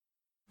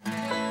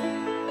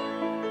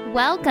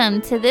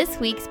Welcome to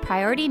this week's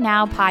Priority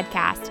Now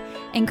podcast,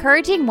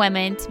 encouraging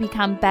women to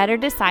become better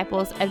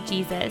disciples of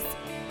Jesus.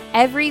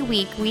 Every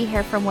week, we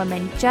hear from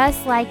women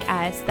just like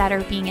us that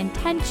are being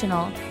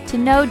intentional to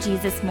know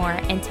Jesus more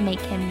and to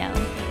make him known.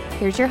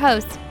 Here's your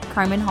host,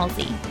 Carmen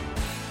Halsey.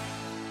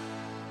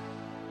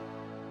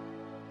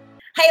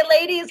 Hey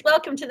ladies,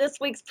 welcome to this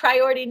week's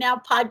Priority Now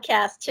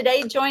podcast.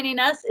 Today joining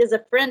us is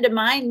a friend of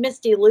mine,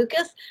 Misty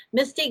Lucas.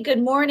 Misty,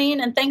 good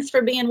morning and thanks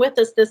for being with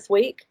us this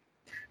week.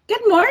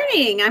 Good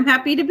morning. I'm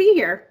happy to be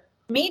here.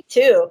 Me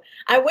too.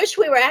 I wish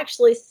we were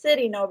actually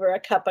sitting over a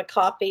cup of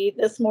coffee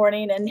this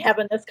morning and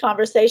having this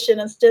conversation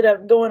instead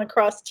of going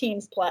across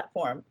Teams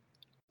platform.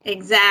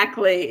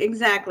 Exactly.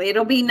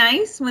 It'll be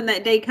nice when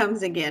that day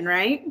comes again,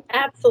 right?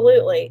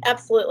 Absolutely.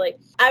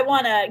 I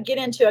want to get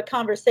into a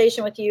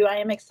conversation with you. I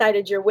am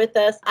excited you're with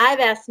us. I've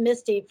asked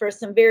Misty for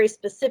some very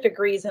specific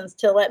reasons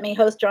to let me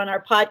host her on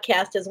our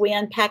podcast as we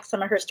unpack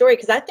some of her story,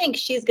 because I think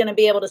she's going to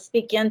be able to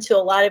speak into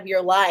a lot of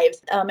your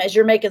lives as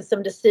you're making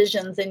some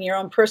decisions in your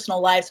own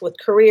personal lives with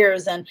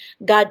careers and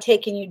God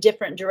taking you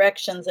different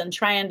directions and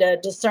trying to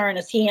discern,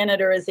 is he in it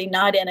or is he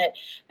not in it?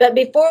 But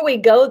before we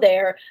go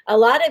there, a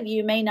lot of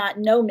you may not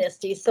know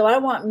Misty, so I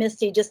want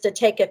Misty just to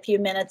take a few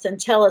minutes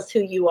and tell us who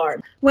you are.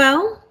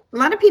 Well, a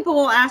lot of people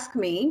will ask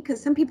me,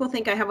 because some people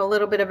think I have a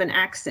little bit of an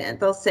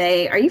accent. They'll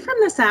say, "Are you from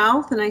the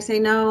South?" And I say,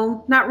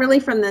 "No, not really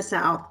from the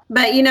South."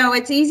 But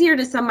it's easier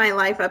to sum my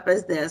life up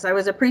as this. I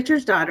was a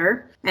preacher's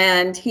daughter,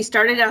 and he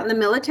started out in the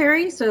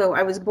military. So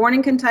I was born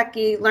in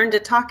Kentucky, learned to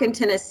talk in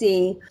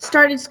Tennessee,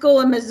 started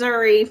school in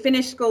Missouri,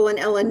 finished school in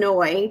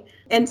Illinois.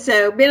 And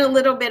so been a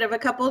little bit of a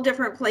couple of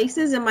different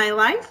places in my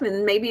life,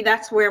 and maybe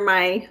that's where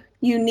my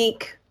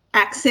unique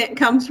accent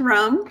comes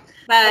from.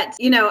 But,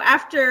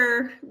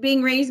 after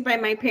being raised by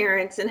my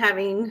parents and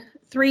having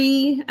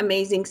 3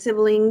 amazing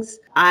siblings,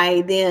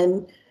 I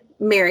then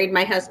married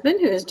my husband,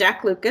 who is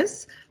Jack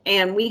Lucas,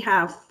 and we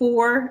have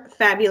 4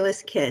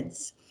 fabulous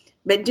kids.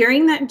 But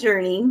during that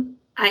journey,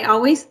 I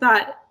always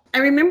thought, I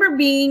remember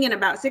being in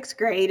about 6th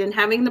grade and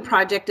having the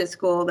project at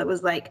school that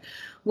was like,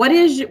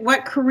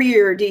 what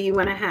career do you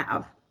want to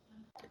have?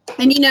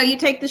 And, you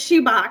take the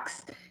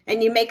shoebox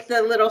and you make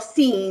the little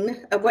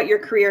scene of what your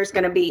career is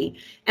going to be.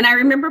 And I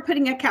remember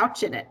putting a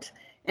couch in it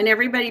and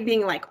everybody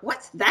being like,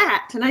 "What's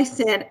that?" And I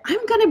said,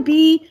 "I'm going to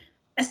be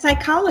a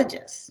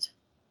psychologist.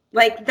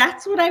 Like,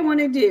 that's what I want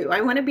to do.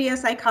 I want to be a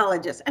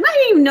psychologist." And I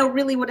didn't even know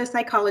really what a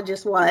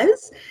psychologist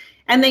was.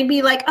 And they'd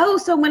be like, "Oh,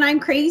 so when I'm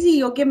crazy,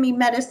 you'll give me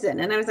medicine."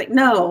 And I was like,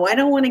 "No, I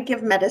don't want to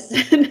give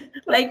medicine."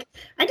 Like,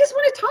 I just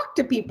want to talk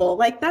to people.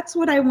 Like, that's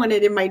what I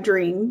wanted in my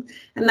dream.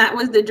 And that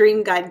was the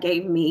dream God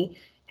gave me.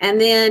 And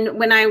then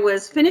when I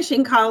was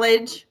finishing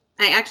college,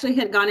 I actually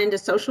had gone into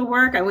social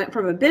work. I went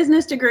from a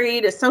business degree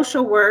to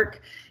social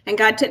work, and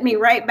God took me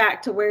right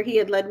back to where he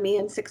had led me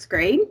in 6th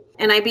grade.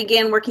 And I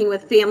began working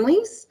with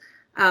families.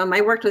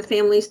 I worked with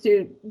families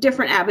through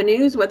different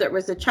avenues, whether it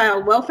was the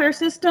child welfare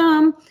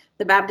system,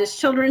 the Baptist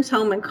Children's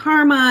Home in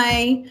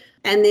Carmi,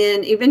 and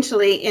then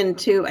eventually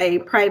into a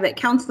private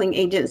counseling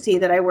agency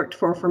that I worked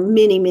for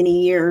many,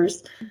 many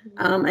years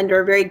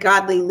under a very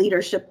godly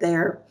leadership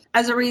there.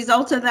 As a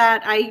result of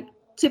that, I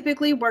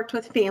typically worked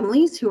with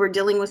families who were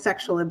dealing with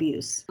sexual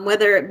abuse.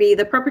 Whether it be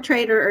the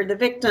perpetrator or the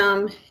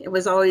victim, it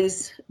was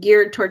always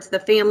geared towards the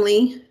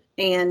family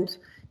and,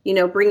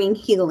 bringing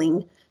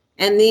healing.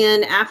 And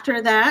then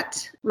after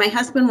that, my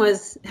husband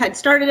had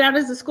started out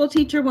as a school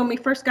teacher when we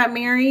first got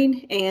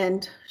married.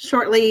 And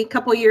shortly, a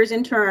couple years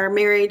into our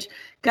marriage,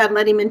 God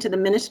led him into the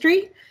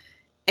ministry.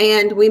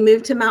 And we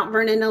moved to Mount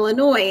Vernon,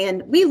 Illinois.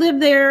 And we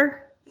lived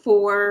there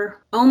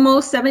for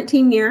almost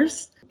 17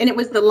 years. And it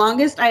was the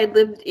longest I had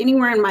lived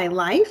anywhere in my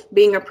life,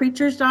 being a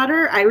preacher's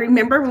daughter. I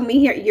remember when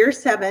we hit year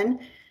 7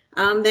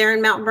 there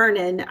in Mount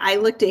Vernon, I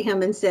looked at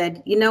him and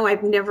said,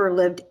 "I've never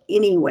lived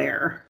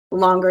anywhere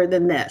longer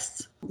than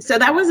this." So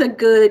that was a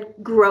good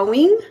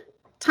growing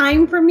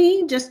time for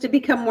me, just to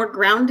become more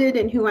grounded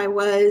in who I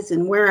was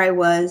and where I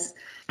was.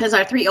 As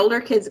our 3 older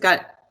kids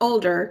got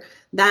older,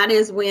 that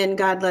is when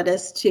God led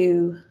us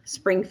to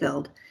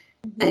Springfield.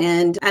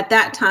 And at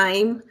that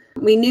time,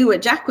 we knew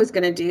what Jack was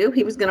going to do.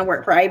 He was going to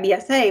work for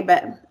IBSA,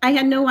 but I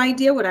had no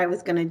idea what I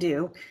was going to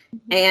do.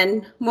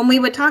 And when we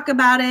would talk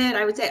about it,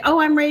 I would say, "Oh,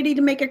 I'm ready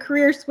to make a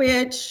career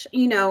switch.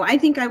 I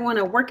think I want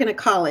to work in a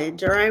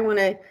college, or I want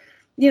to,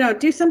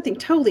 do something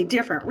totally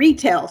different,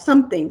 retail,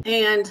 something."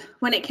 And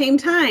when it came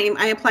time,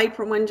 I applied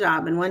for one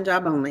job and one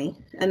job only.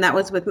 And that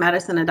was with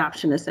Madison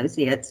Adoption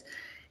Associates.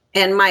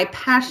 And my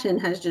passion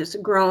has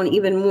just grown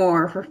even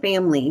more for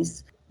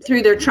families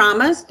through their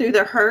traumas, through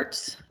their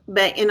hurts,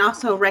 and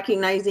also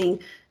recognizing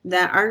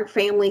that our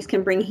families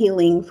can bring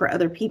healing for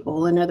other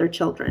people and other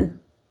children.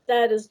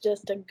 That is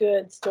just a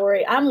good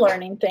story. I'm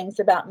learning things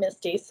about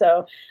Misty,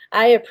 so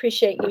I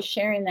appreciate you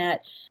sharing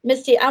that.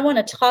 Misty, I want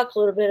to talk a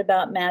little bit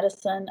about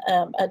Madison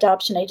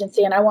Adoption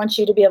Agency, and I want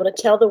you to be able to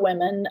tell the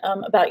women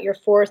about your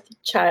 4th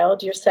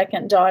child, your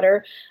 2nd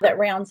daughter, that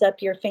rounds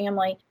up your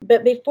family.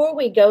 But before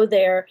we go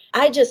there,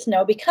 I just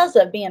know, because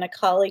of being a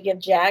colleague of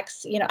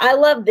Jack's, I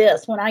love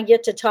this when I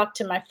get to talk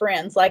to my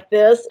friends like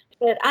this.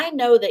 But I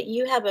know that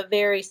you have a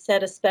very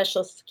set of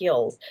special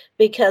skills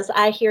because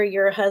I hear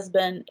your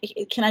husband,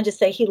 can I just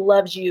say he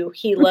loves you?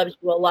 He loves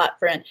you a lot,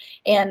 friend.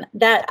 And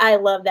that I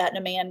love that in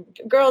a man.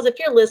 Girls, if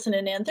you're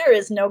listening in, there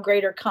is no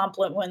greater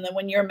compliment than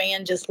when your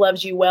man just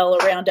loves you well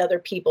around other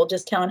people,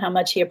 just telling how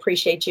much he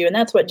appreciates you. And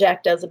that's what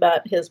Jack does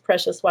about his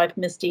precious wife,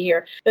 Misty,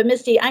 here. But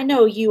Misty, I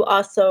know you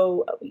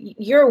also,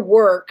 your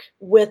work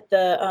with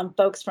the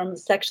folks from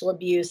sexual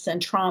abuse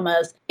and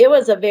traumas, it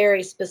was a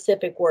very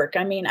specific work.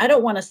 I mean, I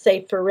don't want to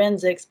say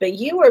forensics, but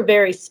you were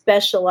very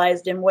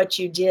specialized in what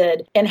you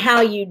did and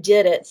how you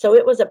did it. So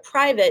it was a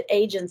private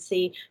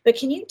agency, but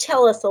can you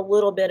tell us a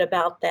little bit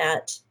about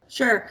that?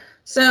 Sure.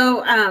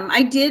 So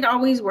I did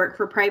always work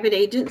for private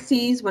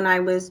agencies when I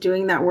was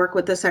doing that work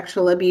with the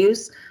sexual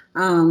abuse.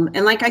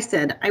 And like I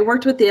said, I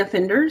worked with the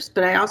offenders,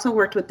 but I also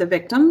worked with the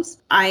victims.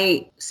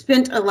 I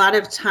spent a lot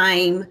of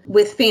time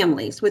with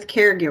families, with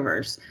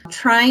caregivers,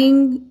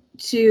 trying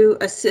to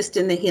assist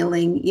in the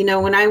healing. You know,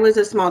 when I was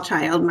a small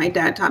child, my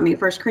dad taught me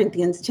 1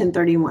 Corinthians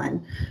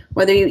 10:31.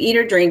 Whether you eat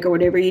or drink or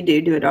whatever you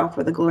do, do it all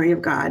for the glory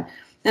of God.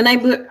 And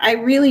I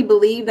really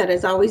believe that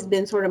has always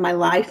been sort of my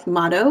life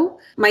motto.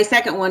 My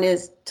second one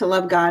is to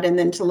love God and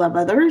then to love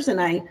others.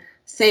 And I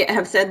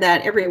have said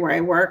that everywhere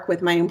I work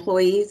with my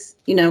employees.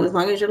 You know, as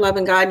long as you're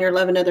loving God and you're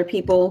loving other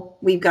people,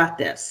 we've got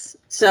this.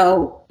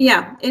 So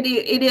yeah, it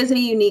is a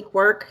unique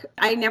work.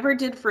 I never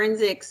did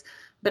forensics,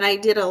 but I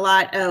did a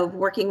lot of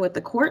working with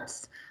the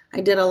courts. I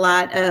did a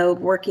lot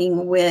of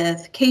working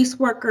with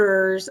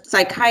caseworkers,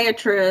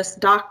 psychiatrists,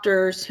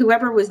 doctors,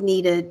 whoever was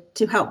needed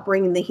to help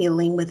bring the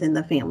healing within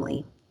the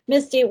family.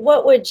 Misty,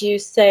 what would you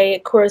say?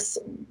 Of course,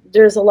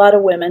 there's a lot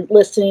of women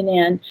listening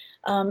in.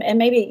 And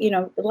maybe, you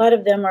know, a lot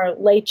of them are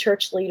lay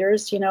church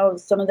leaders, you know,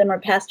 some of them are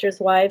pastors'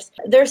 wives.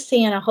 They're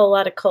seeing a whole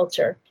lot of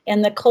culture,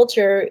 and the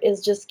culture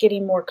is just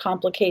getting more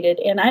complicated.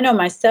 And I know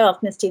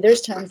myself, Misty,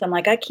 there's times I'm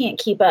like, I can't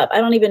keep up. I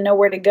don't even know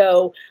where to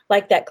go,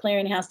 like that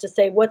clearinghouse, to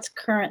say what's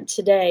current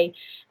today.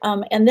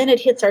 And then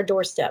it hits our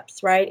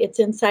doorsteps, right? It's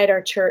inside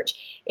our church.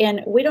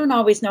 And we don't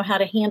always know how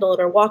to handle it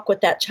or walk with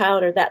that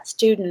child or that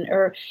student,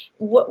 or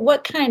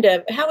what kind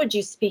of, how would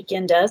you speak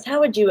into us? How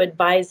would you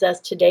advise us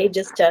today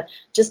just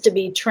to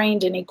be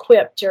trained and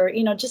equipped, or,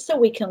 you know, just so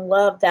we can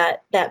love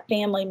that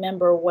family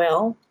member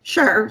well?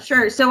 Sure.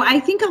 So I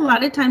think a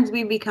lot of times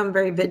we become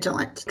very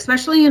vigilant,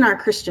 especially in our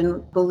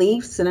Christian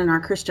beliefs and in our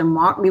Christian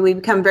walk. We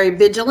become very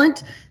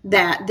vigilant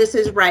that this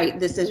is right,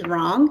 this is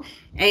wrong.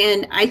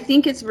 And I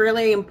think it's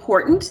really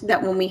important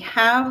that when we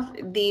have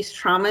these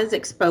traumas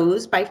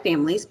exposed by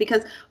families,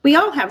 because we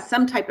all have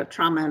some type of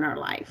trauma in our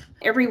life,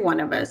 every one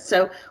of us.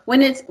 So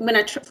when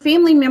a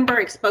family member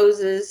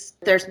exposes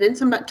there's been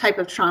some type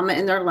of trauma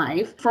in their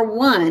life, for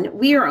one,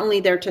 we are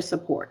only there to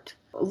support.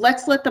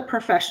 Let's let the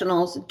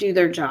professionals do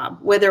their job.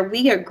 Whether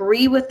we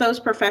agree with those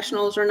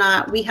professionals or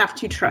not, we have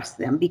to trust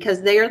them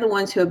because they are the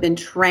ones who have been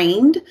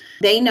trained.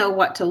 They know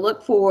what to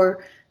look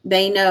for.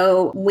 They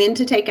know when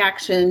to take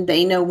action.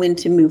 They know when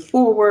to move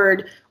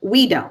forward.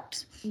 We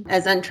don't.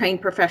 As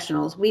untrained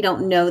professionals, we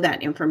don't know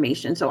that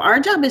information. So our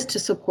job is to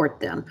support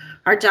them.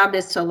 Our job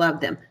is to love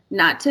them,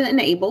 not to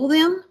enable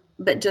them,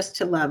 but just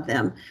to love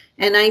them.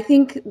 And I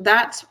think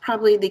that's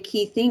probably the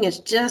key thing, is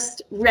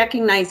just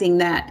recognizing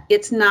that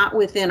it's not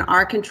within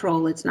our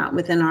control. It's not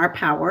within our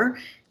power.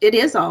 It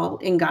is all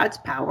in God's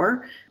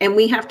power. And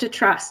we have to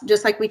trust,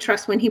 just like we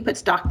trust when he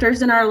puts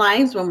doctors in our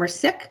lives when we're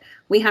sick,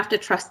 we have to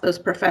trust those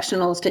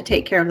professionals to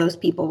take care of those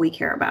people we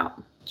care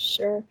about.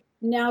 Sure.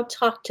 Now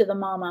talk to the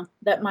mama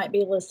that might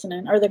be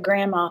listening, or the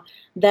grandma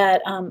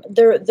that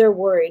they're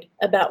worried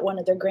about one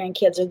of their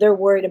grandkids, or they're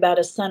worried about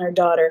a son or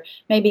daughter,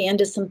 maybe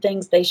into some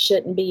things they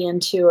shouldn't be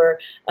into, or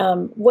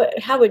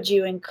how would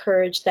you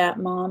encourage that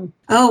mom?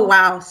 Oh,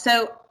 wow.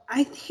 So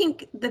I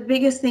think the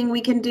biggest thing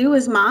we can do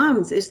as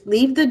moms is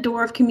leave the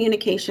door of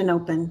communication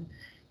open.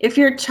 If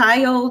your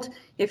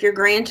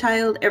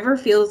grandchild ever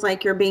feels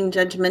like you're being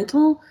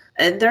judgmental,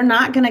 they're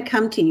not going to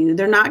come to you.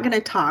 They're not going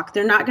to talk.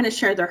 They're not going to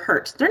share their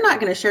hurts. They're not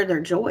going to share their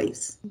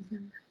joys.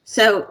 Mm-hmm.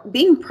 So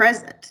being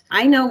present.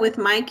 I know with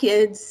my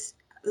kids,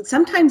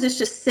 sometimes it's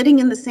just sitting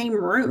in the same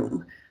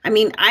room. I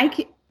mean,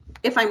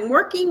 if I'm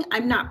working,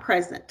 I'm not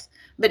present.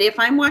 But if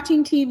I'm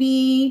watching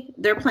TV,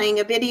 they're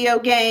playing a video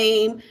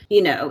game,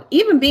 you know,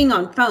 even being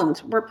on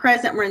phones, we're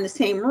present, we're in the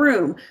same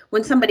room.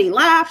 When somebody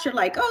laughs, you're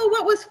like, oh,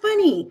 what was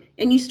funny?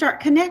 And you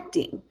start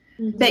connecting.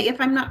 Mm-hmm. But if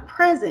I'm not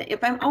present,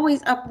 if I'm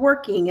always up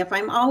working, if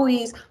I'm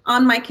always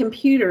on my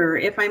computer,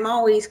 if I'm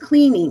always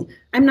cleaning,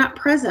 I'm not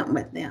present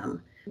with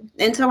them.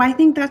 And so I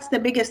think that's the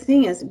biggest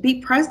thing, is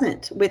be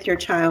present with your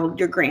child,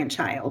 your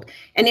grandchild.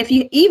 And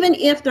even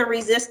if they're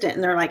resistant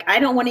and they're like, I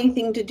don't want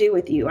anything to do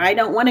with you, I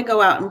don't want to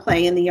go out and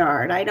play in the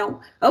yard,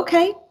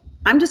 okay,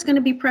 I'm just going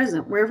to be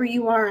present. Wherever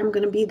you are, I'm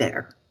going to be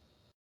there.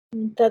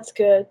 That's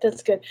good.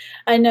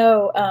 I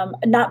know,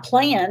 not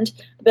planned,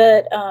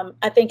 But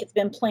I think it's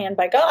been planned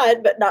by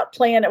God, but not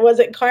planned. It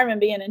wasn't Carmen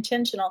being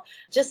intentional.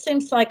 Just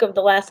seems like over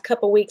the last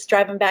couple of weeks,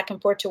 driving back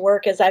and forth to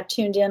work, as I've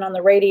tuned in on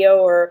the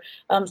radio or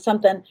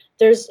something,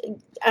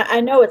 I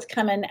know it's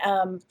coming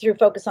through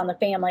Focus on the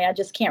Family. I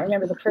just can't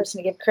remember the person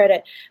to give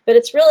credit, but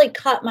it's really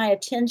caught my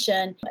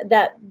attention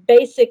that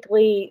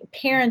basically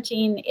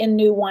parenting in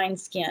new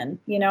wineskin.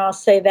 I'll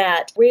say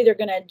that we're either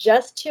going to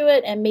adjust to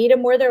it and meet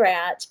them where they're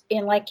at,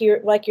 and like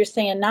you're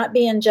saying, not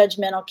being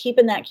judgmental,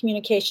 keeping that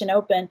communication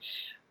open,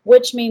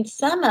 which means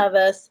some of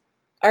us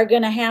are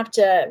going to have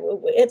to,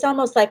 it's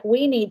almost like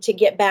we need to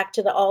get back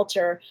to the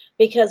altar,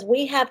 because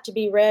we have to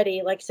be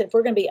ready. Like I said, if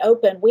we're going to be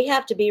open, we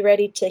have to be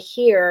ready to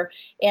hear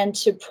and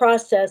to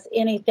process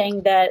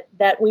anything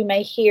that we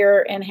may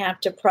hear and have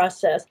to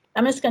process.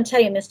 I'm just going to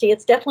tell you, Misty,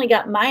 it's definitely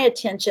got my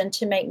attention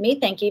to make me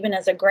think, even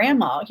as a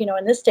grandma,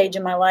 in this stage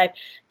of my life,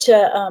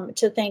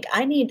 to think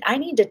I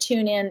need to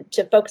tune in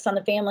to Focus on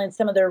the Family and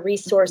some of their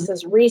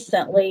resources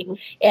recently,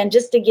 and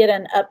just to get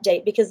an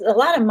update, because a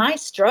lot of my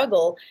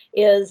struggle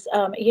is,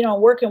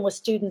 working with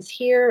students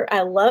here.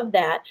 I love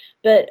that,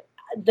 but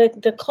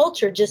the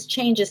culture just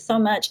changes so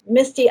much.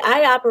 Misty,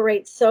 I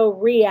operate so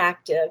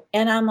reactive,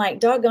 and I'm like,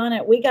 doggone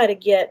it, we got to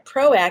get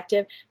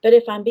proactive. But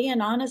if I'm being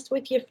honest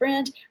with you,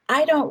 friend,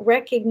 I don't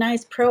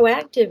recognize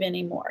proactive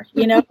anymore.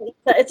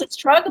 It's a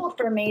struggle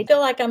for me. I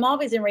feel like I'm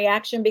always in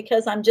reaction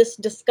because I'm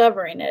just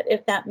discovering it,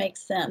 if that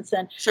makes sense.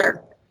 And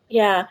sure.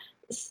 Yeah.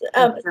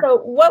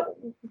 So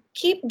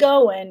keep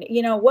going,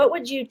 what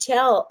would you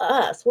tell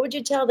us? What would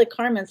you tell the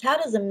Carmens? How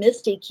does a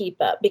Misty keep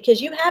up? Because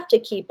you have to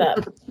keep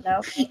up,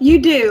 You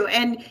do.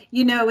 And,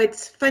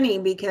 it's funny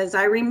because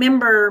I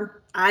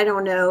remember, I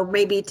don't know,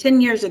 maybe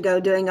 10 years ago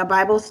doing a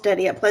Bible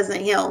study at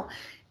Pleasant Hill.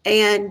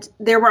 And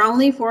there were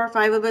only 4 or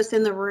 5 of us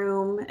in the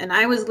room, and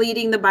I was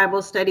leading the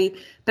Bible study.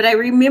 But I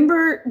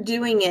remember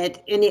doing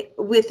it, and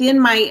within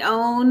my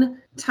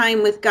own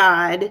time with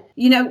God,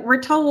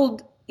 we're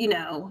told,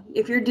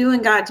 if you're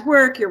doing God's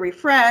work, you're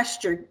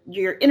refreshed,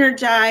 you're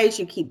energized,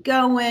 you keep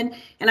going.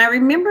 And I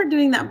remember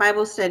doing that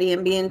Bible study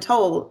and being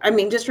told,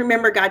 just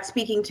remember God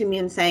speaking to me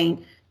and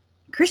saying,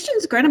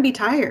 Christians are going to be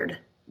tired.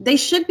 They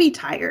should be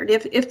tired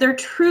if they're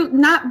true,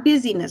 not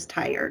busyness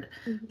tired,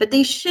 but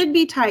they should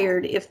be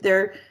tired if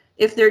they're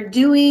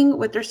doing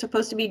what they're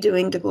supposed to be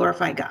doing to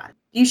glorify God.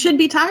 You should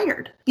be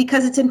tired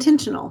because it's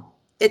intentional.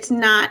 It's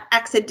not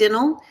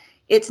accidental.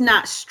 It's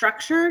not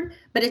structured,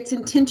 but it's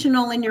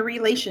intentional in your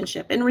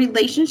relationship. And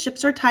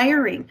relationships are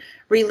tiring.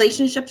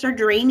 Relationships are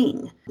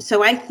draining.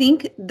 So I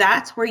think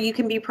that's where you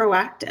can be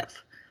proactive,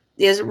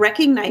 is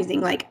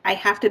recognizing, like, I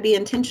have to be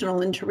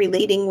intentional into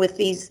relating with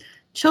these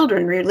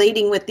children,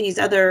 relating with these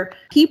other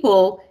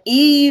people,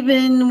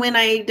 even when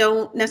I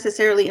don't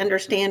necessarily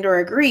understand or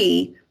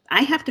agree.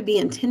 I have to be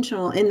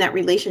intentional in that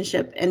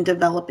relationship and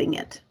developing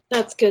it.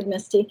 That's good,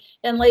 Misty.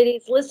 And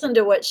ladies, listen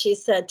to what she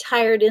said.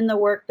 Tired in the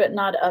work, but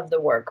not of the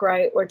work,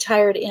 right? We're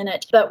tired in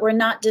it, but we're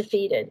not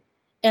defeated.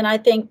 And I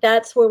think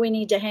that's where we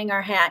need to hang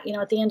our hat.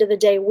 At the end of the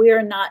day,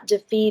 we're not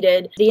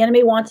defeated. The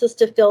enemy wants us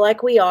to feel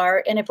like we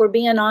are. And if we're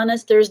being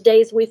honest, there's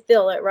days we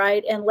feel it,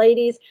 right? And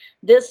ladies,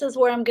 this is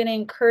where I'm going to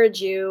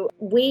encourage you.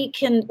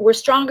 We're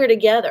stronger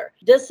together.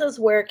 This is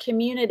where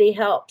community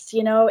helps,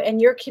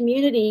 and your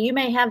community, you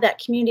may have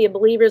that community of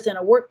believers in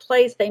a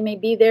workplace. They may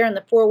be there in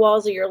the 4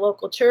 walls of your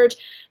local church,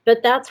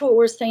 but that's what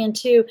we're saying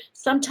too.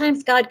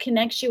 Sometimes God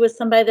connects you with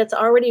somebody that's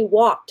already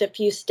walked a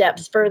few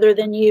steps further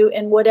than you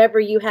in whatever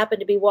you happen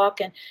to be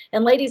walking.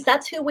 And ladies,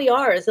 that's who we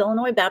are as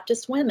Illinois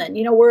Baptist women.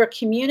 We're a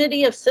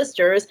community of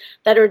sisters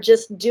that are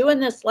just doing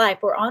this life.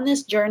 We're on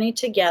this journey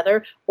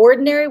together.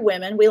 Ordinary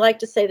women. We like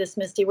to say this,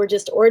 Misty. We're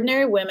just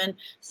ordinary women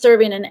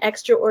serving an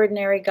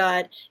extraordinary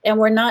God. And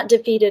we're not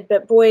defeated,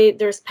 but boy,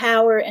 there's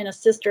power in a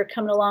sister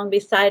coming along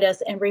beside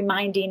us and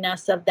reminding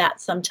us of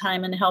that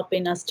sometime and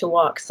helping us to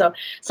walk. So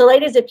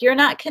ladies, if you're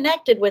not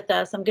connected with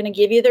us, I'm going to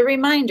give you the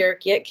reminder,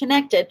 get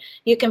connected.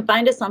 You can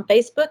find us on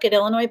Facebook at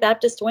Illinois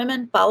Baptist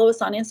Women, follow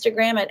us on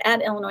Instagram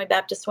at Illinois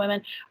Baptist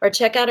Women, or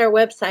check out our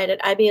website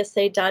at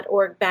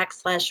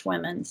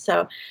ibsa.org/women.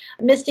 So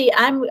Misty,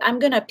 I'm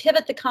going to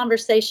pivot the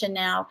conversation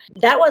now.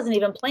 That wasn't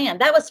even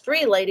planned. That was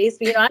free, ladies.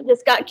 I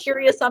just got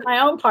curious on my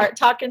own part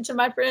talking to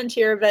my friend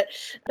here, but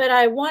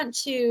I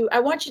want you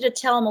to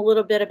tell them a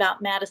little bit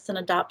about Madison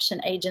Adoption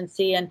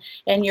Agency and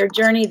your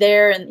journey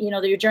there, and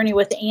your journey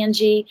with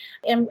Angie.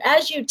 And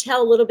as you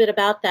tell a little bit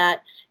about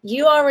that,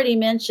 you already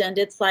mentioned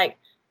it's like,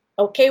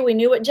 okay, we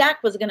knew what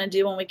Jack was going to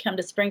do when we come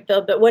to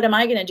Springfield, but what am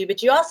I going to do?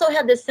 But you also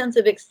had this sense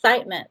of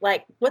excitement,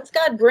 like, what's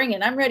God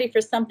bringing? I'm ready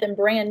for something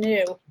brand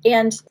new.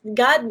 And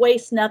God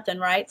wastes nothing,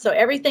 right? So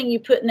everything you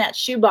put in that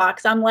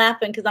shoebox, I'm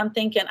laughing because I'm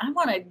thinking, I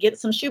want to get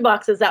some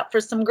shoeboxes out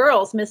for some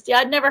girls, Misty.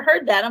 I'd never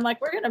heard that. I'm like,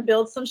 we're going to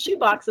build some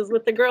shoeboxes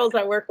with the girls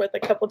I work with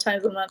a couple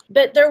times a month.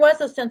 But there was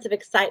a sense of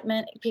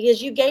excitement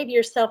because you gave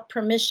yourself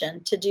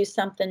permission to do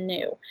something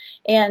new.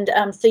 And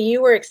so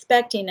you were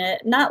expecting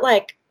it, not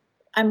like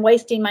I'm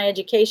wasting my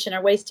education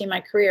or wasting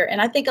my career.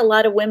 And I think a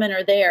lot of women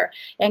are there,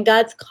 and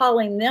God's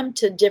calling them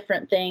to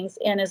different things.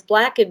 And as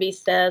Blackaby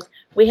says,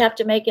 we have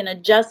to make an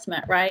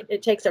adjustment, right?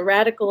 It takes a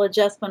radical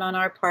adjustment on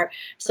our part.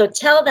 So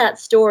tell that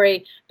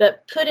story,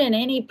 but put in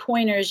any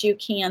pointers you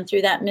can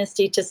through that,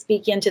 Misty, to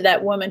speak into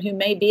that woman who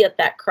may be at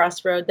that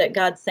crossroad that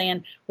God's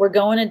saying, we're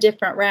going a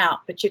different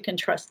route, but you can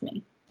trust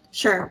me.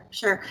 Sure.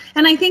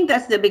 And I think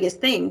that's the biggest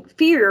thing.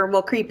 Fear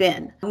will creep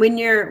in. When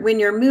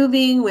you're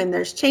moving, when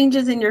there's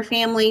changes in your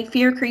family,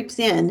 fear creeps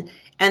in,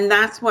 and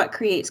that's what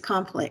creates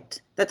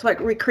conflict. That's what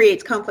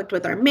creates conflict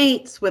with our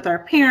mates, with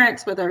our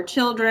parents, with our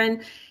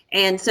children.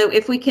 And so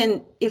if we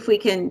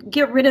can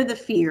get rid of the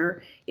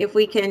fear, if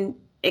we can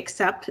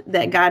accept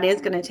that God is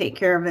going to take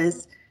care of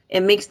us, it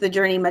makes the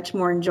journey much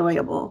more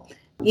enjoyable.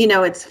 You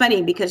know, it's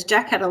funny because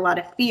Jack had a lot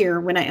of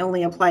fear when I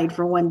only applied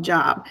for one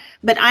job,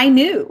 but I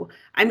knew.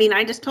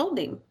 I just told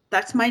him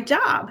that's my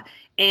job.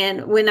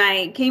 And when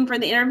I came for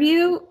the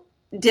interview,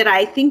 did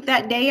I think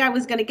that day I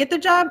was going to get the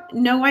job?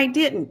 No, I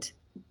didn't.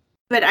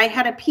 But I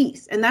had a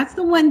peace. And that's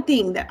the one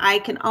thing that I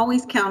can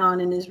always count on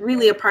and is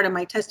really a part of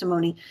my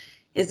testimony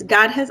is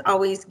God has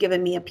always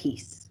given me a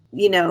peace.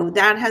 You know,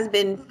 that has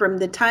been from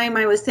the time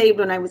I was saved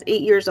when I was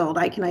 8 years old.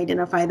 I can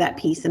identify that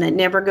peace and it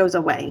never goes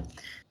away.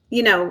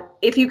 You know,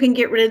 if you can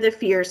get rid of the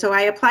fear. So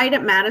I applied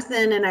at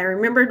Madison, and I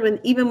remembered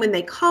when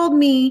they called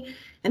me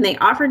and they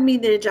offered me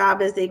the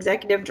job as the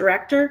executive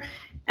director.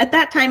 At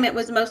that time, it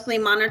was mostly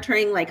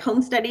monitoring like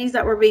home studies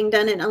that were being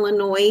done in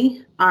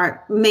Illinois.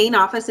 Our main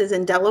office is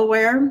in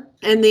Delaware.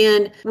 And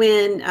then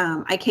when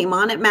I came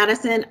on at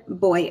Madison,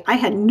 boy, I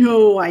had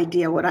no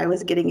idea what I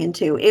was getting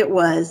into. It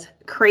was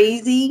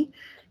crazy.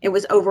 It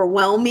was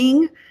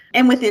overwhelming.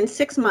 And within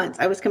 6 months,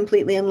 I was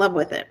completely in love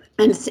with it.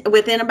 And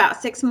within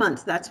about 6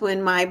 months, that's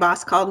when my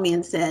boss called me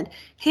and said,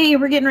 hey,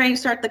 we're getting ready to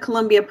start the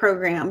Columbia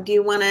program. Do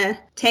you want to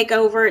take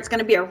over? It's going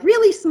to be a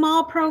really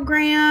small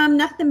program,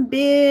 nothing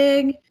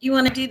big. You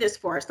want to do this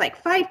for us, like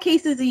 5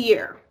 cases a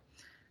year?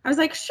 I was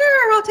like,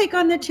 sure, I'll take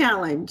on the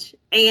challenge.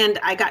 And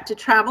I got to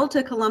travel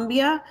to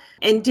Columbia.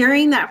 And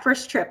during that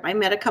first trip, I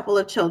met a couple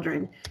of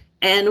children.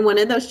 And one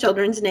of those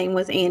children's name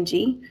was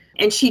Angie.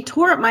 And she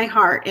tore up my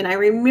heart. And I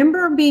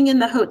remember being in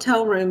the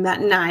hotel room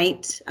that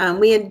night.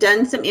 We had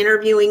done some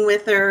interviewing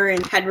with her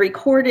and had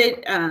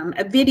recorded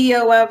a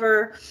video of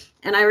her.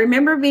 And I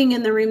remember being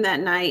in the room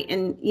that night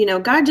and, you know,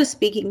 God just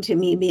speaking to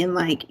me, being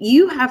like,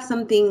 you have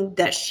something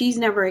that she's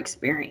never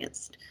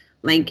experienced.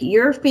 Like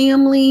your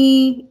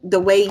family, the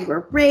way you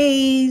were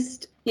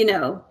raised, you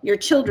know, your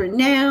children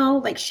now,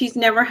 like she's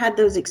never had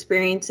those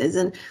experiences.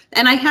 And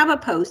I have a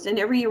post, and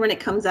every year when it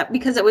comes up,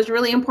 because it was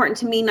really important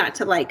to me not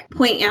to like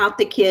point out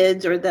the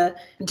kids or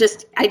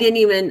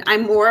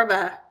I'm more of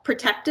a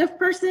protective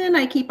person.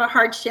 I keep a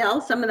hard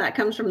shell. Some of that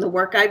comes from the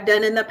work I've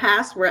done in the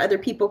past where other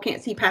people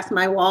can't see past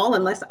my wall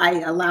unless I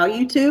allow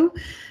you to.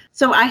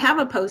 So I have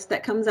a post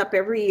that comes up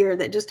every year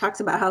that just talks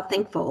about how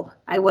thankful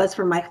I was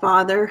for my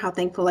father, how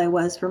thankful I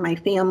was for my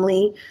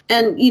family,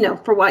 and, you know,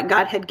 for what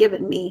God had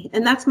given me.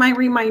 And that's my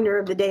reminder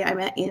of the day I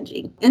met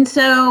Angie. And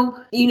so,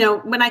 you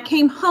know, when I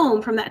came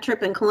home from that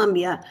trip in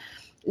Columbia,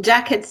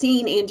 Jack had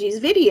seen Angie's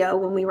video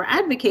when we were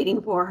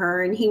advocating for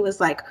her. And he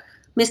was like,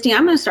 Misty,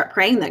 I'm going to start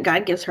praying that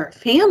God gives her a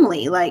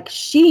family. Like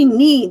she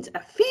needs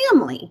a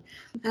family.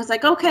 I was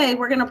like, okay,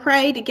 we're going to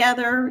pray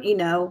together. You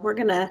know, we're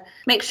going to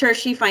make sure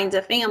she finds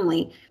a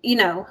family. You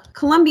know,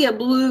 Columbia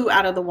blew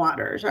out of the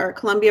waters, our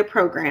Columbia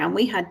program.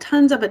 We had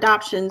tons of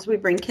adoptions. We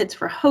bring kids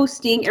for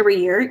hosting every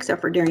year, except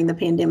for during the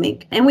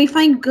pandemic. And we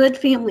find good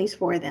families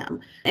for them.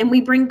 And we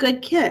bring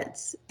good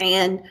kids.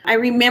 And I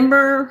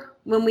remember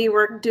when we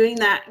were doing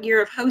that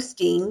year of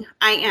hosting,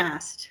 I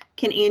asked,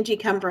 can Angie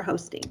come for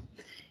hosting?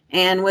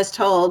 And was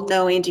told,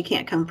 no, Angie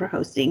can't come for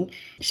hosting.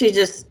 She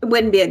just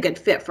wouldn't be a good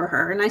fit for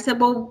her. And I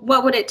said, well,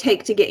 what would it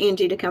take to get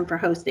Angie to come for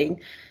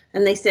hosting?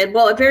 And they said,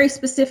 well, a very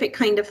specific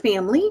kind of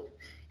family,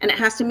 and it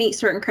has to meet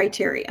certain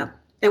criteria.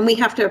 And we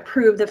have to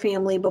approve the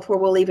family before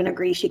we'll even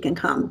agree she can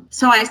come.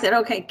 So I said,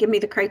 okay, give me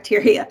the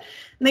criteria.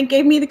 And they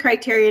gave me the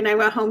criteria, and I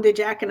went home to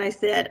Jack and I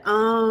said,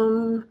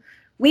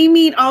 we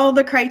meet all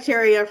the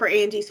criteria for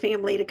Angie's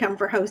family to come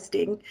for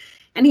hosting.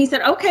 And he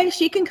said, okay,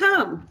 she can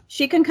come.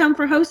 She can come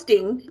for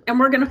hosting, and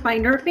we're going to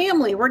find her a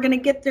family. We're going to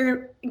get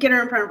her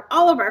in front of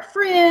all of our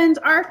friends,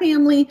 our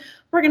family.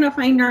 We're going to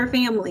find her a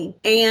family.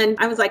 And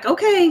I was like,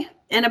 okay.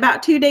 And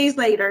about 2 days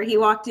later, he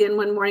walked in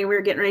one morning. We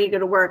were getting ready to go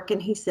to work, and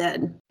he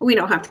said, we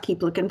don't have to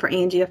keep looking for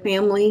Angie a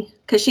family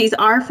because she's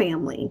our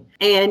family.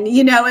 And,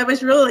 you know, it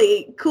was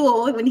really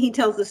cool when he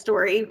tells the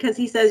story because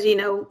he says, you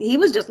know, he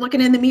was just looking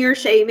in the mirror,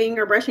 shaving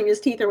or brushing his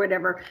teeth or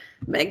whatever.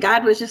 But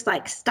God was just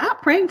like,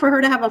 stop praying for her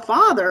to have a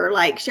father.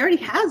 Like, she already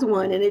has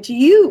one, and it's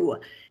you.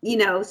 You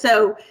know,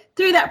 so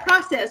through that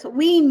process,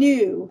 we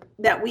knew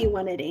that we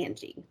wanted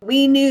Angie.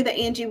 We knew that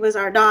Angie was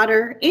our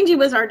daughter. Angie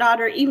was our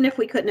daughter, even if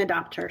we couldn't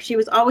adopt her. She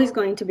was always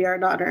going to be our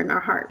daughter in our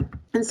heart.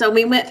 And so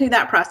we went through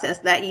that process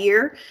that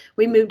year.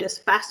 We moved as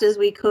fast as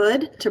we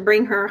could to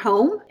bring her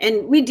home.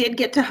 And we did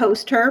get to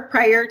host her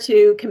prior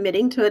to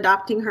committing to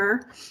adopting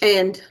her,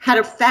 and had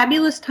a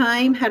fabulous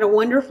time, had a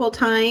wonderful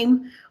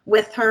time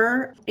with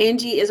her.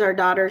 Angie is our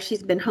daughter.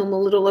 She's been home a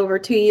little over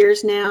 2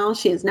 years now.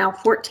 She is now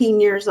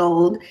 14 years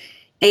old.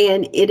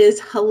 And it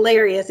is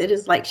hilarious. It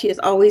is like she has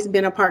always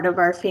been a part of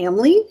our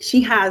family.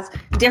 She has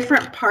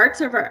different parts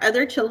of our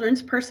other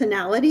children's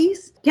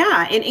personalities.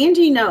 Yeah, and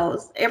Angie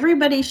knows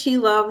everybody she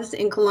loves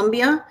in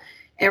Colombia.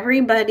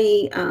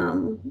 Everybody,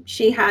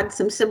 she had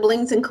some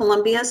siblings in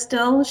Colombia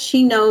still.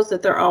 She knows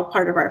that they're all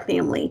part of our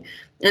family.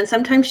 And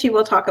sometimes she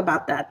will talk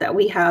about that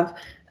we have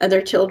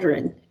other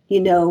children,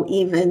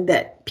 even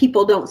that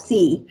people don't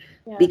see,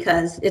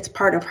 because it's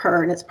part of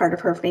her and it's part of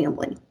her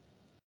family.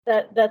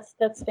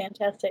 That's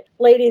fantastic.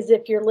 Ladies,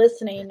 if you're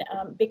listening,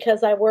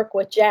 because I work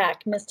with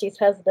Jack, Misty's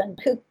husband,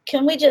 who,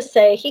 can we just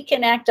say, he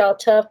can act all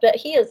tough, but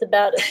he is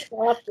about as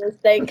soft as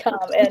they come.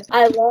 And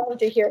I love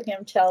to hear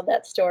him tell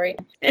that story.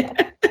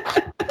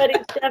 But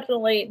he's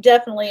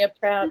definitely a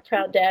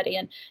proud daddy.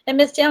 And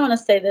Misty, I want to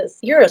say this.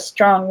 You're a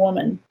strong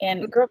woman.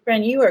 And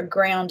girlfriend, you are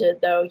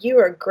grounded, though. You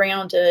are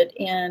grounded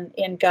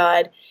in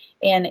God.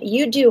 And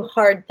you do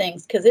hard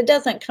things, because it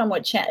doesn't come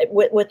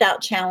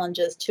without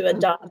challenges to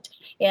adopt,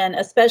 and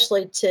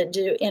especially to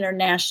do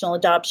international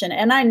adoption.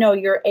 And I know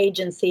your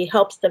agency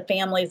helps the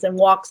families and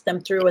walks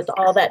them through with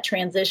all that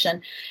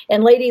transition.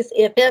 And ladies,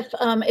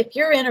 if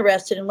you're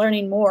interested in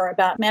learning more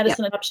about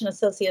Madison Adoption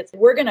Associates,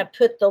 we're going to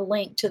put the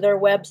link to their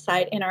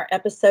website in our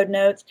episode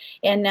notes.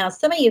 And now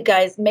some of you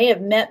guys may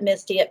have met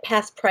Misty at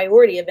past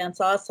priority events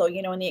also,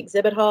 in the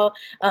exhibit hall.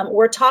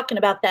 We're talking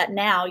about that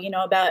now,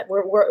 about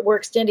we're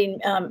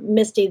extending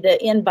Misty the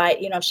invite,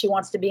 if she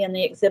wants to be in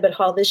the exhibit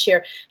hall this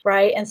year,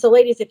 right? And so,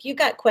 ladies, if you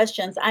got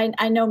questions,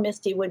 I know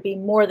Misty would be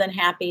more than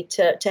happy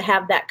to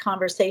have that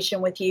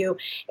conversation with you,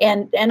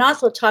 and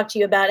also talk to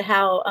you about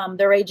how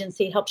their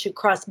agency helps you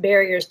cross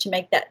barriers to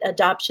make that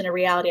adoption a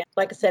reality.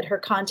 Like I said, her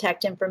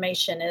contact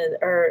information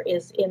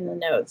is in the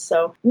notes.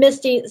 So,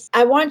 Misty,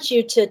 I want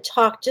you to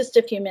talk just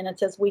a few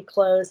minutes as we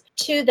close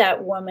to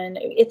that woman.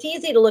 It's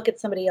easy to look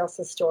at somebody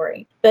else's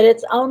story, but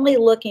it's only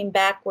looking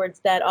backwards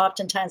that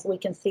oftentimes we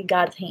can see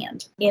God's hand,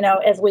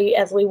 as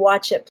we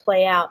watch it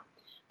play out.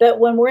 But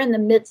when we're in the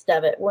midst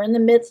of it, we're in the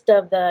midst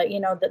of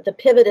the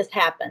pivot has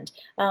happened,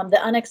 the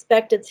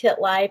unexpected's hit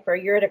life, or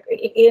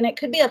and it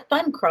could be a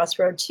fun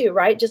crossroad too,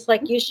 right? Just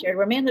like you shared,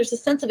 where, man, there's a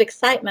sense of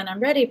excitement. I'm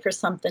ready for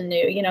something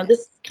new.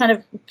 This kind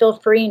of feel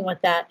freeing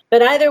with that.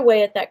 But either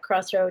way, at that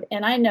crossroad,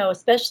 and I know,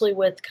 especially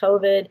with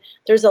COVID,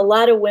 there's a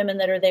lot of women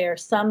that are there.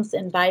 Some's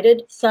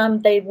invited,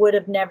 some they would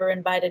have never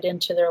invited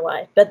into their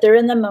life, but they're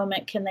in the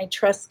moment. Can they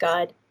trust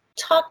God?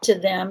 Talk to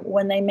them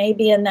when they may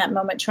be in that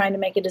moment trying to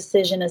make a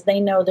decision, as they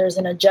know there's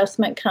an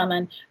adjustment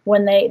coming,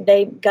 when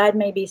God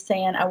may be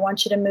saying, I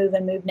want you to move,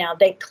 and move now.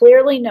 They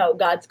clearly know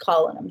God's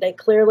calling them. They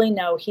clearly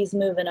know He's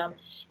moving them.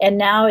 And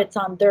now it's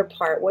on their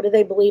part. What do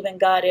they believe in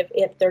God,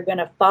 if they're going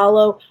to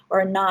follow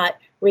or not,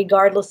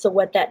 regardless of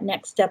what that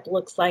next step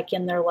looks like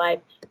in their life?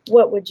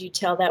 What would you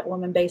tell that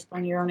woman based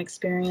on your own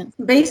experience?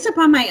 Based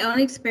upon my own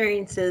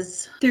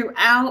experiences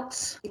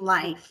throughout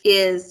life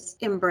is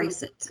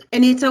embrace it.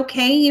 And it's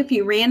okay if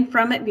you ran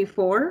from it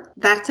before.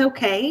 That's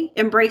okay.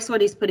 Embrace what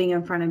He's putting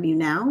in front of you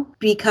now,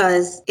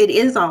 because it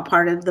is all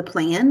part of the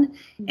plan.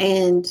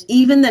 And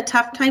even the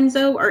tough times,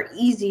 though, are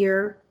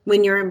easier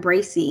when you're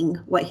embracing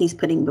what He's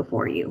putting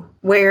before you.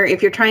 Where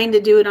if you're trying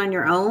to do it on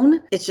your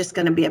own, it's just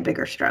going to be a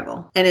bigger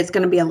struggle, and it's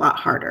going to be a lot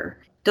harder.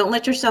 Don't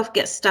let yourself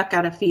get stuck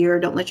out of fear.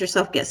 Don't let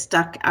yourself get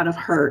stuck out of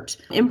hurt.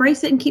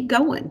 Embrace it and keep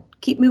going.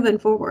 Keep moving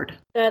forward.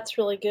 That's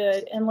really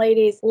good. And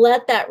ladies,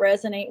 let that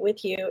resonate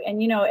with you. And,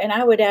 and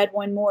I would add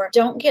one more.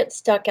 Don't get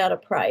stuck out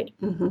of pride.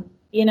 Mm-hmm.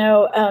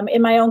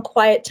 In my own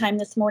quiet time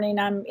this morning,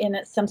 I'm in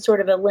some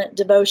sort of a Lent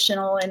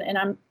devotional,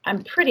 and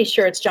I'm pretty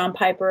sure it's John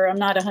Piper. I'm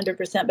not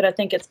 100%, but I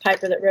think it's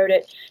Piper that wrote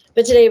it.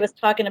 But today he was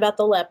talking about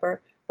the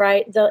leper,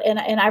 right?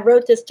 And I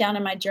wrote this down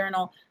in my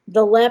journal.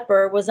 The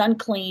leper was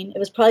unclean. It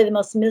was probably the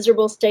most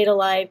miserable state of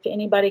life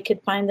anybody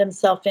could find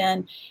themselves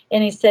in.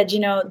 And he said,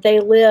 they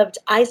lived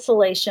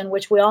isolation,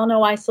 which we all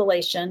know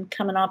isolation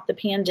coming off the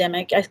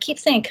pandemic. I keep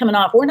saying coming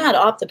off. We're not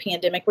off the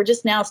pandemic. We're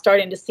just now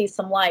starting to see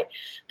some light.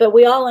 But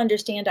we all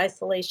understand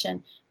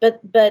isolation. But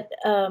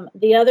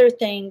the other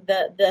thing,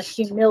 the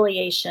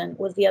humiliation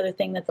was the other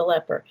thing that the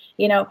leper,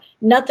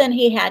 nothing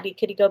he had he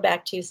could go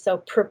back to. So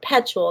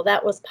perpetual,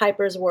 that was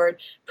Piper's word,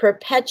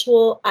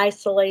 perpetual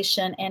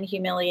isolation and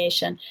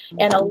humiliation.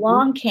 And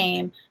along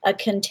came a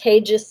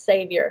contagious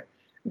Savior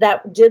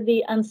that did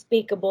the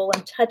unspeakable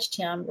and touched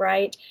him,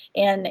 right?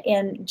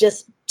 And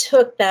just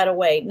took that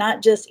away.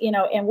 Not just,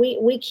 and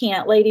we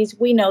can't, ladies,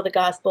 we know the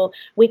gospel.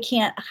 We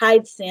can't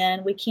hide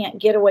sin. We can't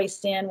get away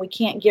sin. We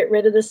can't get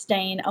rid of the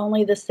stain.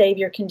 Only the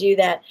Savior can do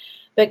that.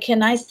 But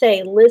can I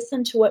say,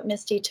 listen to what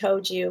Misty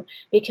told you,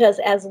 because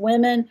as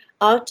women,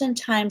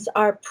 oftentimes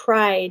our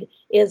pride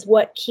is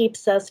what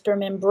keeps us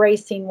from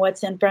embracing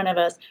what's in front of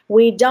us.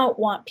 We don't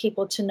want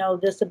people to know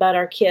this about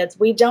our kids.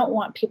 We don't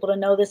want people to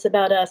know this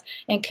about us.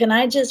 And can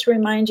I just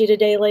remind you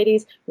today,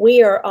 ladies,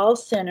 we are all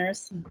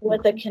sinners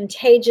with a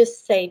contagious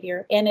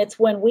Savior. And it's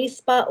when we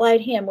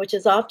spotlight him, which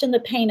is often the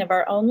pain of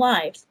our own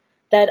lives,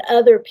 that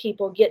other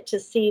people get to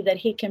see that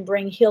he can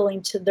bring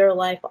healing to their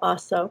life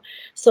also.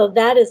 So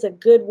that is a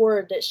good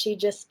word that she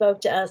just spoke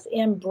to us.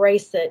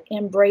 Embrace it,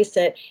 embrace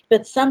it.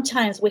 But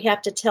sometimes we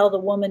have to tell the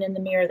woman in the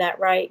mirror that,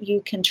 right?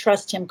 You can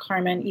trust him,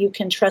 Carmen. You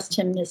can trust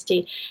him,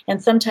 Misty. And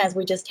sometimes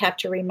we just have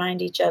to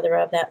remind each other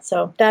of that.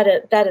 So that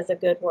is a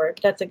good word.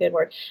 That's a good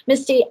word.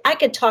 Misty, I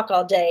could talk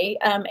all day.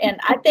 And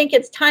I think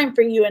it's time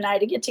for you and I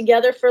to get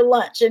together for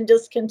lunch and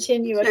just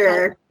continue a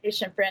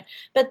conversation, friend.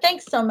 But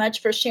thanks so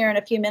much for sharing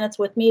a few minutes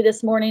with me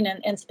this morning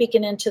and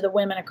speaking into the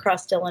women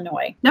across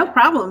Illinois. No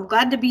problem.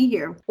 Glad to be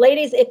here.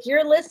 Ladies, if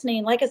you're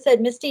listening, like I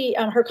said, Misty,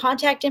 her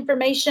contact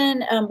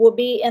information will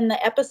be in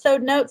the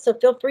episode notes, so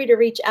feel free to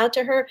reach out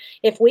to her.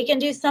 If we can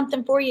do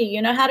something for you, you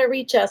know how to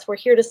reach us. We're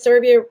here to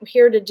serve you. We're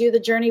here to do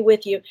the journey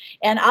with you.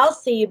 And I'll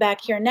see you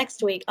back here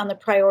next week on the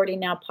Priority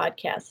Now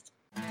podcast.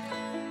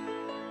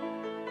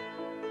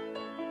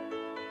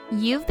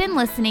 You've been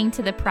listening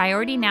to the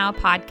Priority Now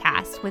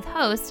podcast with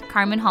host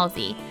Carmen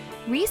Halsey.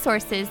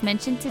 Resources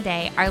mentioned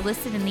today are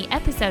listed in the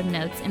episode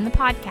notes in the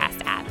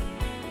podcast app.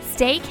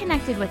 Stay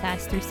connected with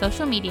us through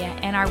social media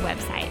and our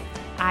website,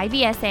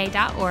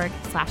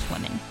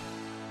 ibsa.org/women.